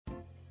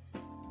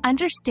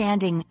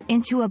Understanding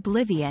into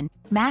Oblivion,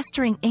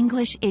 Mastering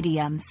English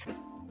Idioms.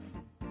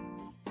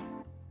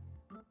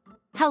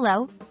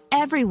 Hello,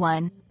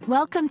 everyone.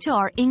 Welcome to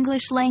our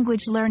English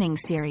language learning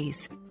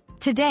series.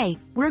 Today,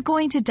 we're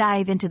going to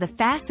dive into the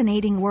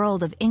fascinating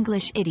world of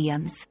English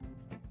idioms.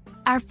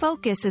 Our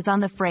focus is on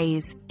the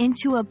phrase,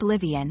 into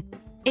oblivion.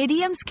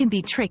 Idioms can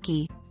be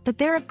tricky, but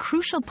they're a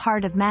crucial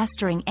part of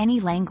mastering any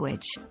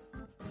language.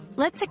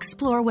 Let's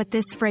explore what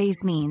this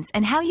phrase means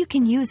and how you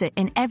can use it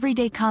in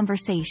everyday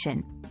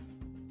conversation.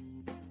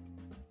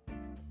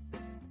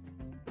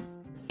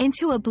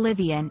 Into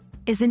oblivion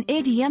is an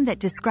idiom that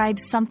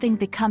describes something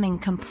becoming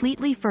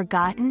completely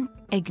forgotten,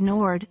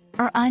 ignored,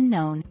 or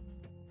unknown.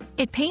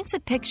 It paints a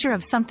picture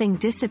of something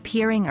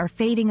disappearing or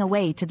fading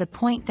away to the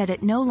point that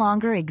it no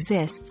longer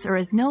exists or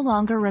is no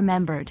longer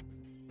remembered.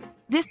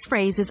 This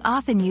phrase is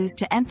often used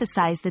to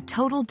emphasize the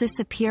total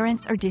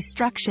disappearance or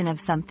destruction of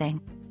something.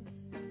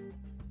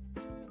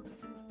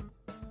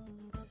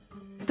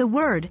 The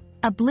word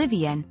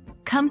oblivion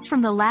comes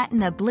from the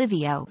Latin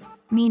oblivio,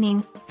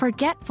 meaning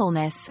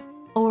forgetfulness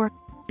or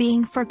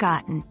being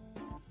forgotten.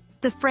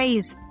 The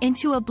phrase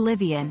into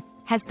oblivion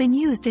has been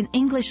used in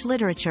English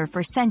literature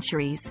for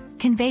centuries,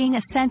 conveying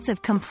a sense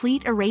of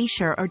complete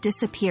erasure or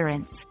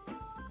disappearance.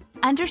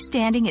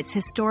 Understanding its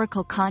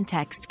historical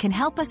context can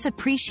help us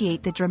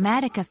appreciate the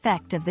dramatic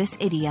effect of this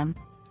idiom.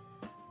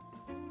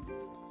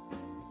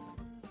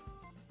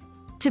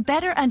 To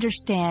better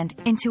understand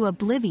into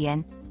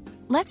oblivion,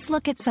 let's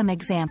look at some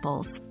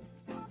examples.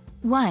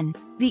 1.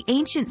 The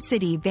ancient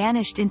city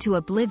vanished into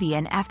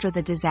oblivion after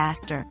the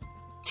disaster.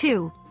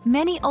 2.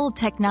 Many old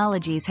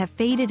technologies have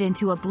faded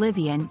into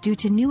oblivion due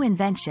to new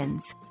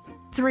inventions.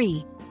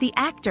 3. The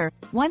actor,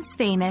 once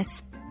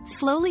famous,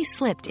 slowly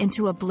slipped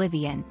into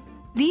oblivion.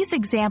 These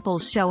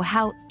examples show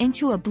how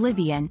into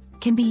oblivion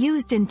can be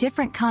used in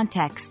different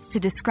contexts to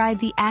describe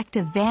the act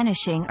of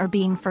vanishing or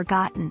being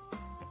forgotten.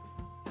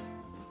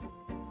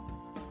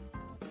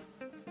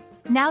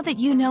 Now that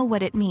you know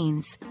what it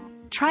means,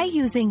 try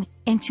using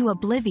into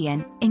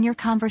oblivion in your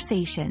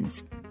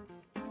conversations.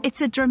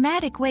 It's a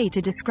dramatic way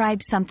to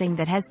describe something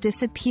that has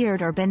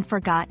disappeared or been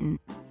forgotten.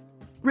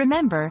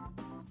 Remember,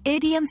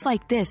 idioms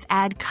like this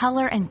add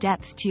color and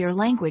depth to your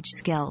language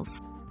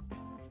skills.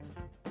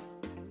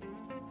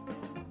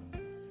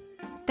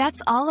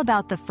 That's all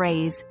about the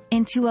phrase,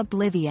 into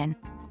oblivion.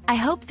 I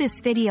hope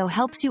this video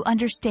helps you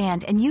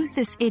understand and use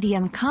this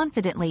idiom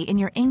confidently in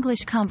your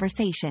English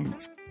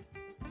conversations.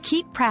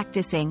 Keep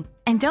practicing,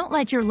 and don't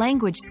let your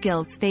language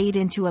skills fade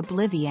into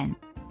oblivion.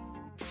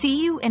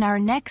 See you in our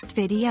next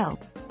video.